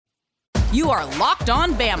You are Locked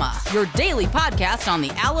On Bama, your daily podcast on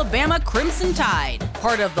the Alabama Crimson Tide.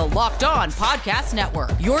 Part of the Locked On Podcast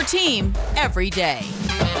Network, your team every day.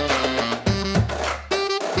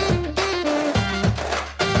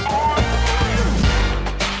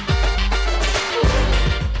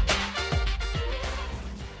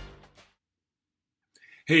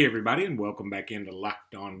 Hey everybody, and welcome back into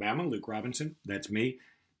Locked On Bama. Luke Robinson, that's me.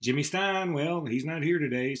 Jimmy Stein, well, he's not here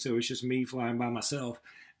today, so it's just me flying by myself.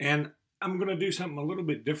 And I'm going to do something a little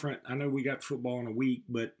bit different. I know we got football in a week,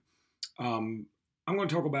 but I'm going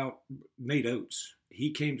to talk about Nate Oates.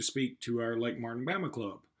 He came to speak to our Lake Martin Bama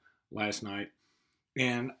Club last night,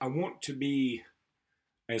 and I want to be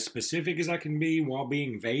as specific as I can be while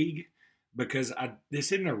being vague, because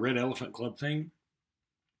this isn't a Red Elephant Club thing.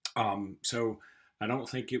 So I don't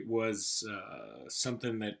think it was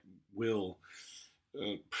something that will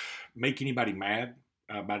make anybody mad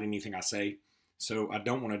about anything I say. So I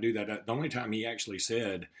don't want to do that. The only time he actually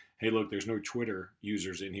said, hey, look, there's no Twitter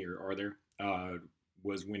users in here, are there?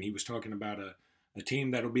 Was when he was talking about a team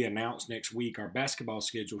that will be announced next week. Our basketball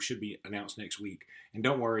schedule should be announced next week. And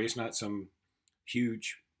don't worry, it's not some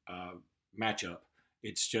huge matchup.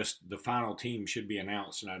 It's just the final team should be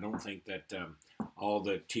announced, and I don't think that all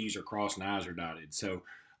the T's are crossed and I's are dotted. So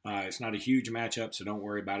it's not a huge matchup, so don't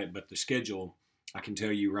worry about it. But the schedule, I can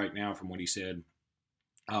tell you right now from what he said,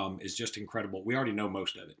 is just incredible. We already know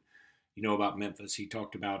most of it. You know about Memphis. He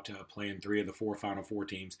talked about playing 3 of the 4 Final Four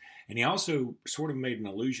teams. And he also sort of made an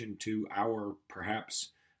allusion to our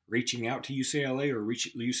perhaps reaching out to UCLA or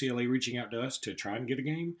UCLA reaching out to us to try and get a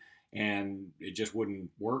game. And it just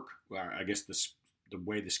wouldn't work. I guess the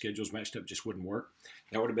way the schedule's matched up just wouldn't work.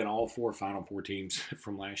 That would have been all 4 Final Four teams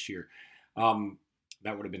from last year.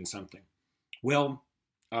 That would have been something. Well,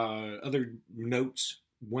 other notes.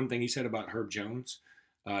 One thing he said about Herb Jones.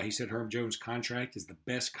 He said Herb Jones' contract is the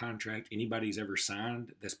best contract anybody's ever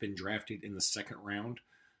signed that's been drafted in the second round.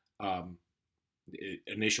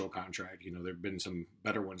 Initial contract. You know, there have been some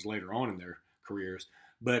better ones later on in their careers.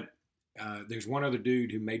 But there's one other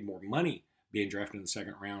dude who made more money being drafted in the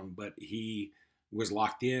second round, but he was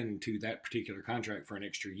locked in to that particular contract for an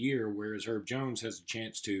extra year, whereas Herb Jones has a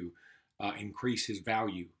chance to increase his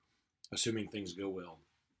value, assuming things go well.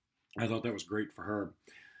 I thought that was great for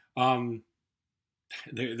Herb.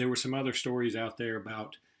 There were some other stories out there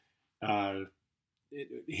about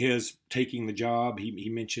his taking the job. He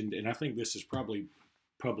mentioned, and I think this is probably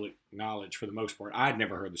public knowledge for the most part. I'd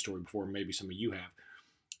never heard the story before. Maybe some of you have.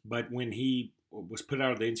 But when he was put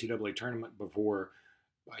out of the NCAA tournament before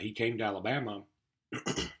he came to Alabama,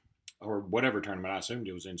 or whatever tournament, I assumed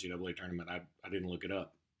it was NCAA tournament. I didn't look it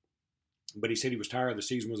up. But he said he was tired. The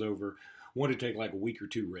season was over. Wanted to take like a week or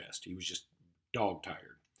two rest. He was just dog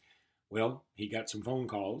tired. Well, he got some phone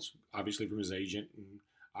calls, obviously from his agent and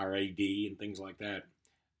our AD and things like that,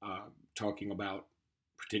 talking about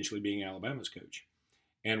potentially being Alabama's coach.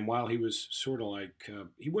 And while he was sort of like,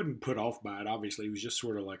 he wasn't put off by it, obviously. He was just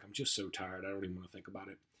sort of like, I'm just so tired. I don't even want to think about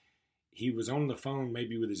it. He was on the phone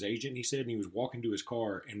maybe with his agent, he said, and he was walking to his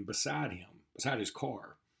car, and beside his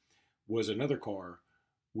car, was another car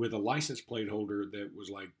with a license plate holder that was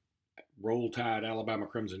like Roll Tide, Alabama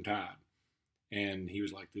Crimson Tide. And he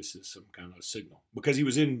was like, this is some kind of signal. Because he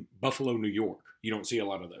was in Buffalo, New York. You don't see a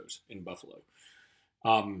lot of those in Buffalo.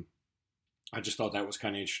 I just thought that was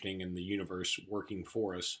kind of interesting in the universe working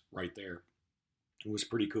for us right there. It was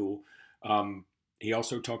pretty cool. He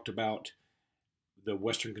also talked about the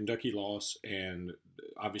Western Kentucky loss, and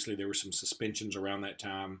obviously there were some suspensions around that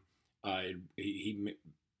time. He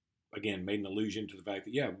again made an allusion to the fact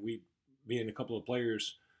that, me and a couple of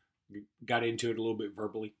players got into it a little bit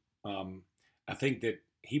verbally. I think that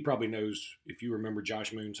he probably knows, if you remember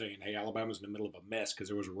Josh Moon saying, hey, Alabama's in the middle of a mess, because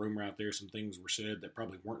there was a rumor out there, some things were said that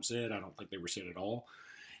probably weren't said. I don't think they were said at all.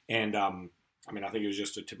 And, I think it was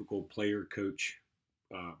just a typical player-coach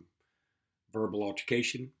verbal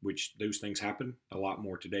altercation, which those things happen a lot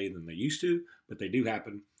more today than they used to, but they do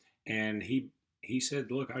happen. And he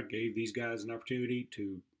said, look, I gave these guys an opportunity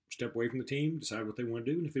to step away from the team, decide what they want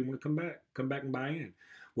to do, and if they want to come back and buy in.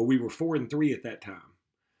 Well, we were 4-3 at that time.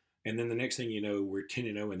 And then the next thing you know, we're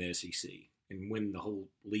 10-0 in the SEC and win the whole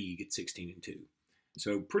league at 16-2.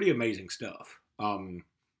 So pretty amazing stuff.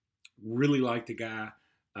 Really like the guy.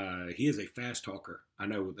 He is a fast talker. I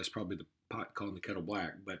know that's probably the pot calling the kettle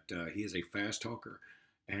black, but he is a fast talker.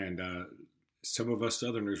 And some of us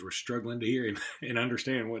Southerners were struggling to hear him and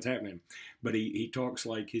understand what's happening. But he talks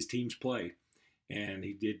like his teams play. And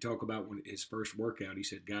he did talk about when his first workout, he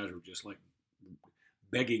said guys were just like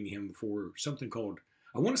begging him for something called,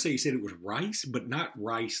 I want to say he said it was rice, but not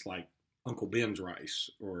rice like Uncle Ben's rice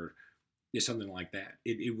or something like that.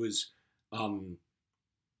 It was um,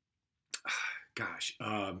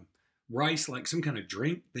 rice, like some kind of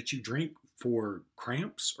drink that you drink for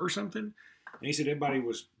cramps or something. And he said everybody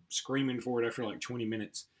was screaming for it after like 20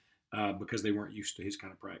 minutes because they weren't used to his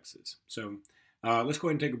kind of practices. So let's go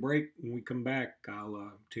ahead and take a break. When we come back,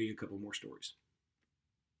 I'll tell you a couple more stories.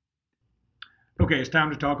 Okay, it's time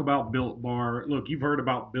to talk about Built Bar. Look, you've heard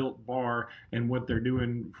about Built Bar and what they're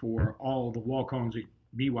doing for all the walk-ons at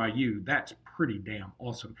BYU. That's pretty damn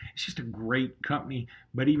awesome. It's just a great company,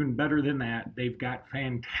 but even better than that, they've got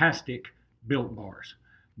fantastic Built Bars.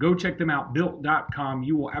 Go check them out, built.com.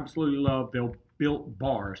 You will absolutely love their Built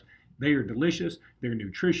Bars. They are delicious, they're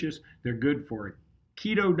nutritious, they're good for a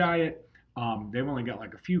keto diet. They've only got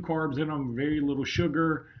like a few carbs in them, very little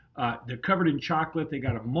sugar. They're covered in chocolate. They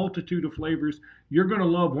got a multitude of flavors. You're going to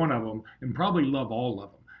love one of them and probably love all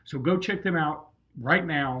of them. So go check them out right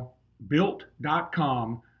now,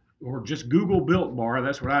 built.com, or just Google Built Bar.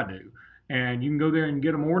 That's what I do. And you can go there and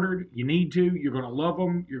get them ordered. You need to. You're going to love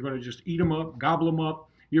them. You're going to just eat them up, gobble them up.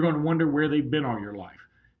 You're going to wonder where they've been all your life.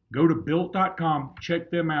 Go to built.com.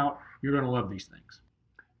 Check them out. You're going to love these things.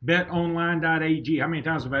 BetOnline.ag. How many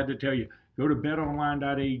times have I had to tell you? Go to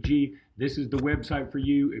betonline.ag. This is the website for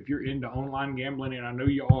you if you're into online gambling, and I know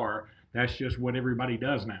you are. That's just what everybody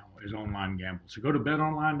does now is online gamble. So go to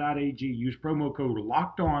betonline.ag, use promo code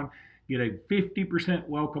LOCKEDON, get a 50%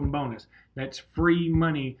 welcome bonus. That's free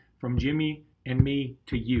money from Jimmy and me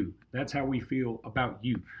to you. That's how we feel about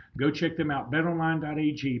you. Go check them out,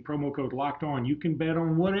 betonline.ag, promo code LOCKEDON. You can bet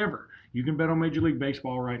on whatever. You can bet on Major League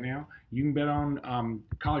Baseball right now. You can bet on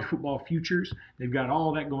college football futures. They've got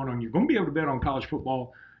all that going on. You're going to be able to bet on college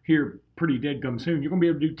football here pretty dead-gum soon. You're going to be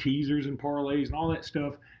able to do teasers and parlays and all that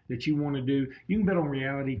stuff that you want to do. You can bet on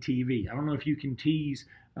reality TV. I don't know if you can tease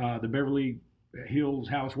the Beverly Hills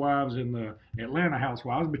Housewives and the Atlanta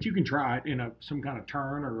Housewives, but you can try it in some kind of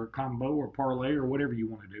turn or a combo or parlay or whatever you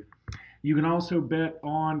want to do. You can also bet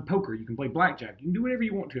on poker. You can play blackjack. You can do whatever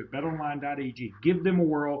you want to at betonline.ag. Give them a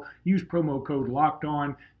whirl. Use promo code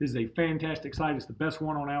LOCKEDON. This is a fantastic site. It's the best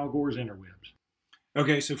one on Al Gore's interwebs.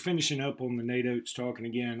 Okay, so finishing up on the Nate Oates talking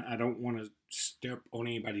again, I don't want to step on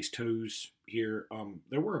anybody's toes here.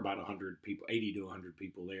 There were about 100 people, 80 to 100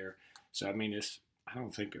 people there. So, I mean, I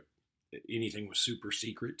don't think anything was super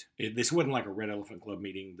secret. This wasn't like a Red Elephant Club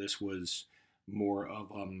meeting. This was more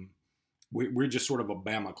of, we're just sort of a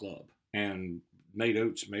Bama club. And Nate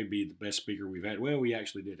Oates may be the best speaker we've had. Well, we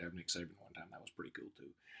actually did have Nick Saban one time. That was pretty cool,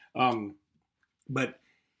 too. But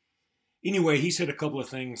anyway, he said a couple of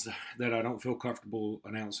things that I don't feel comfortable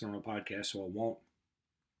announcing on a podcast, so I won't.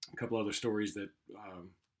 A couple other stories that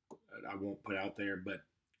I won't put out there. But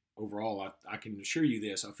overall, I can assure you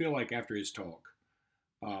this. I feel like after his talk,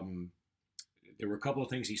 there were a couple of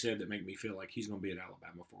things he said that make me feel like he's going to be at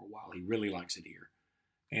Alabama for a while. He really likes it here.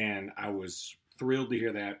 And I was thrilled to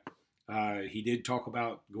hear that. He did talk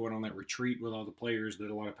about going on that retreat with all the players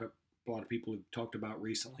that a lot of people have talked about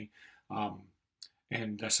recently.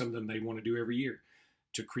 And that's something they want to do every year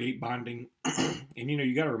to create bonding. And,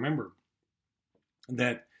 you got to remember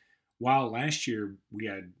that while last year we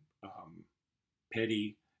had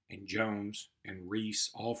Petty and Jones and Reese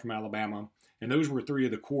all from Alabama, and those were three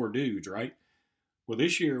of the core dudes, right? Well,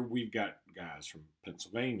 this year we've got guys from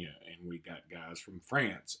Pennsylvania, and we got guys from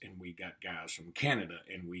France, and we got guys from Canada,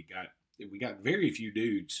 and we got very few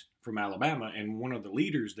dudes from Alabama, and one of the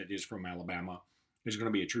leaders that is from Alabama is going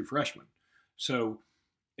to be a true freshman. So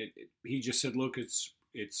he just said, look,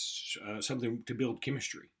 it's something to build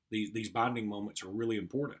chemistry. These bonding moments are really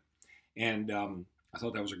important. And I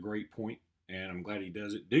thought that was a great point, and I'm glad he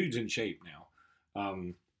does it. Dude's in shape now.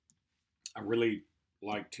 I really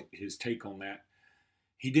liked his take on that.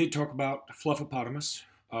 He did talk about Fluffopotamus,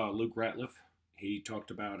 Luke Ratliff. He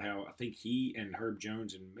talked about how I think he and Herb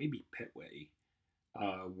Jones and maybe Petway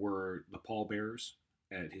were the pallbearers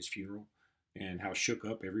at his funeral, and how shook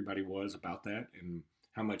up everybody was about that and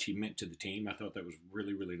how much he meant to the team. I thought that was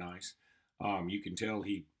really, really nice. You can tell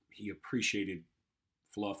he appreciated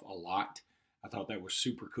Fluff a lot. I thought that was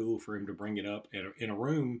super cool for him to bring it up in a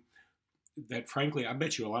room that, frankly, I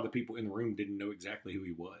bet you a lot of people in the room didn't know exactly who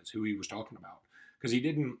he was talking about, because he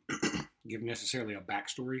didn't give necessarily a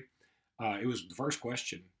backstory. It was the first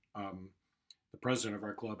question. The president of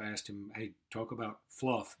our club asked him, hey, talk about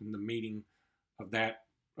Fluff and the meaning of that,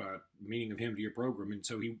 meaning of him to your program. And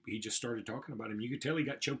so he just started talking about him. You could tell he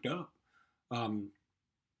got choked up.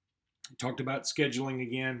 Talked about scheduling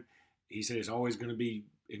again. He said it's always going to be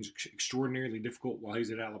extraordinarily difficult while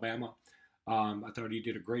he's at Alabama. I thought he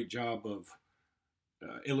did a great job of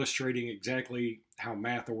illustrating exactly how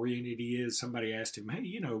math-oriented he is. Somebody asked him,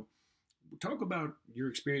 hey, talk about your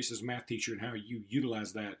experience as a math teacher and how you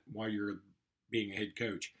utilize that while you're being a head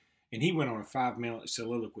coach. And he went on a 5-minute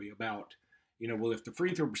soliloquy about, well, if the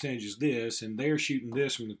free throw percentage is this and they're shooting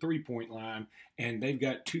this from the 3-point line and they've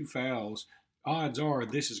got 2 fouls, odds are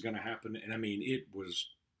this is going to happen. And I mean, it was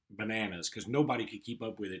bananas because nobody could keep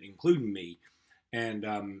up with it, including me. And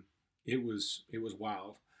it was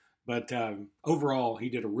wild. But overall, he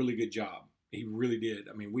did a really good job. He really did.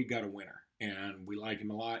 I mean, we got a winner, and we like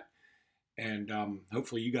him a lot. And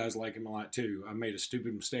hopefully you guys like him a lot too. I made a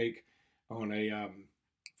stupid mistake on a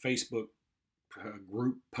Facebook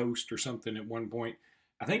group post or something at one point,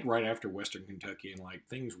 I think right after Western Kentucky, and like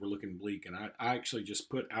things were looking bleak. And I actually just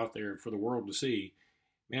put out there for the world to see,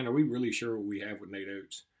 man, are we really sure what we have with Nate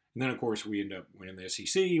Oates? And then, of course, we end up winning the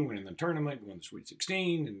SEC, winning the tournament, winning the Sweet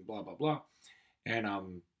 16, and blah, blah, blah.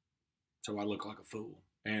 And so I look like a fool.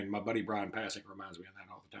 And my buddy Brian Passink reminds me of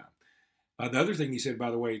that all the time. The other thing he said,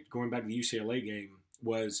 by the way, going back to the UCLA game,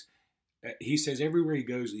 was he says everywhere he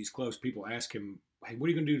goes, these close people ask him, hey, what are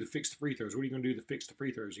you going to do to fix the free throws? What are you going to do to fix the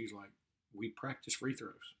free throws? He's like, we practice free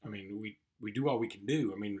throws. I mean, we do all we can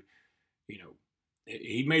do. I mean,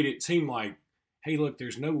 he made it seem like, hey, look,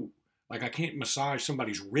 there's no, like I can't massage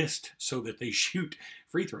somebody's wrist so that they shoot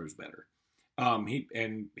free throws better.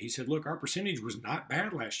 He said, look, our percentage was not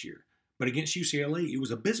bad last year, but against UCLA, it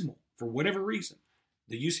was abysmal for whatever reason.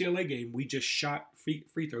 The UCLA game, we just shot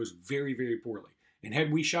free throws very, very poorly. And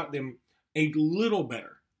had we shot them a little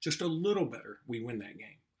better, just a little better, we win that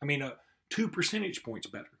game. I mean, 2 percentage points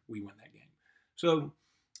better, we win that game. So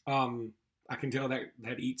I can tell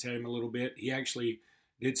that eats at him a little bit. He actually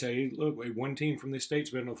did say, look, one team from this state's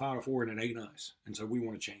been in the Final Four and it ain't us. And so we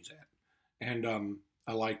want to change that. And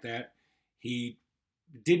I like that. He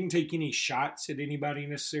didn't take any shots at anybody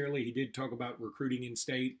necessarily. He did talk about recruiting in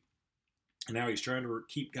state. And now he's trying to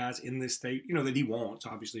keep guys in this state, that he wants.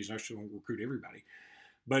 Obviously, he's not going to recruit everybody.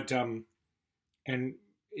 But, and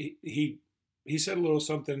he said a little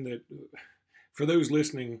something that, for those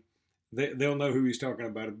listening, they'll know who he's talking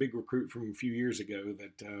about. A big recruit from a few years ago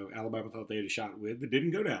that Alabama thought they had a shot with that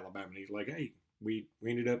didn't go to Alabama. And he's like, hey, we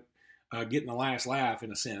ended up getting the last laugh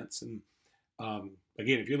in a sense. And,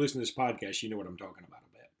 again, if you're listening to this podcast, you know what I'm talking about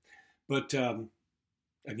a bit. But,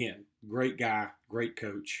 again, great guy, great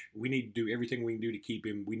coach. We need to do everything we can do to keep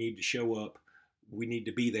him. We need to show up. We need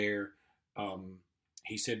to be there.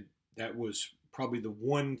 He said that was probably the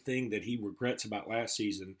one thing that he regrets about last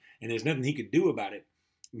season, and there's nothing he could do about it.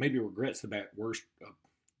 Maybe regrets the worst,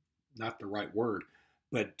 not the right word,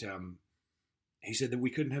 but he said that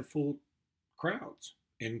we couldn't have full crowds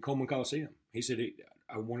in Coleman Coliseum. He said,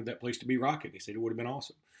 I wanted that place to be rocking. He said it would have been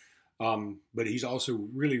awesome. But he's also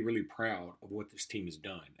really, really proud of what this team has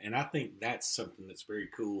done. And I think that's something that's very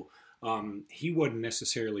cool. He wasn't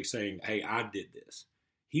necessarily saying, hey, I did this.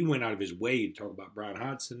 He went out of his way to talk about Brian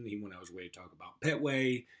Hodgson. He went out of his way to talk about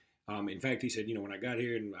Petway. In fact, he said, when I got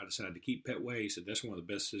here and I decided to keep Petway, he said, that's one of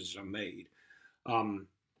the best decisions I made.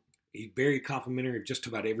 He's very complimentary of just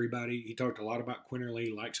about everybody. He talked a lot about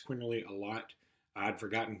Quinterly, likes Quinterly a lot. I'd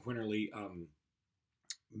forgotten Quinterly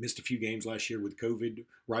missed a few games last year with COVID,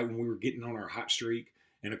 right when we were getting on our hot streak.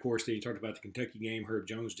 And, of course, then he talked about the Kentucky game. Herb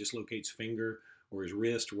Jones dislocates finger or his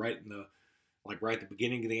wrist right at the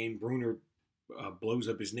beginning of the game. Bruner blows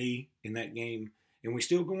up his knee in that game, and we're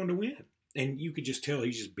still going to win. And you could just tell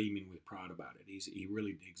he's just beaming with pride about it. He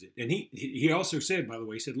really digs it. And he also said, by the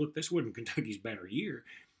way, he said, look, this wasn't Kentucky's banner year.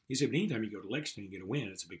 He said, but anytime you go to Lexington and get a win,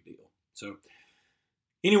 it's a big deal. So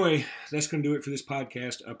anyway, that's going to do it for this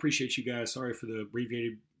podcast. I appreciate you guys. Sorry for the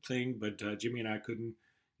abbreviated thing, but Jimmy and I couldn't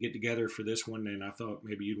get together for this one, and I thought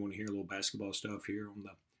maybe you'd want to hear a little basketball stuff here on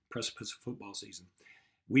the precipice of football season.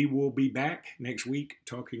 We will be back next week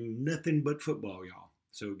talking nothing but football, y'all.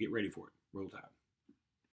 So get ready for it. Roll Tide.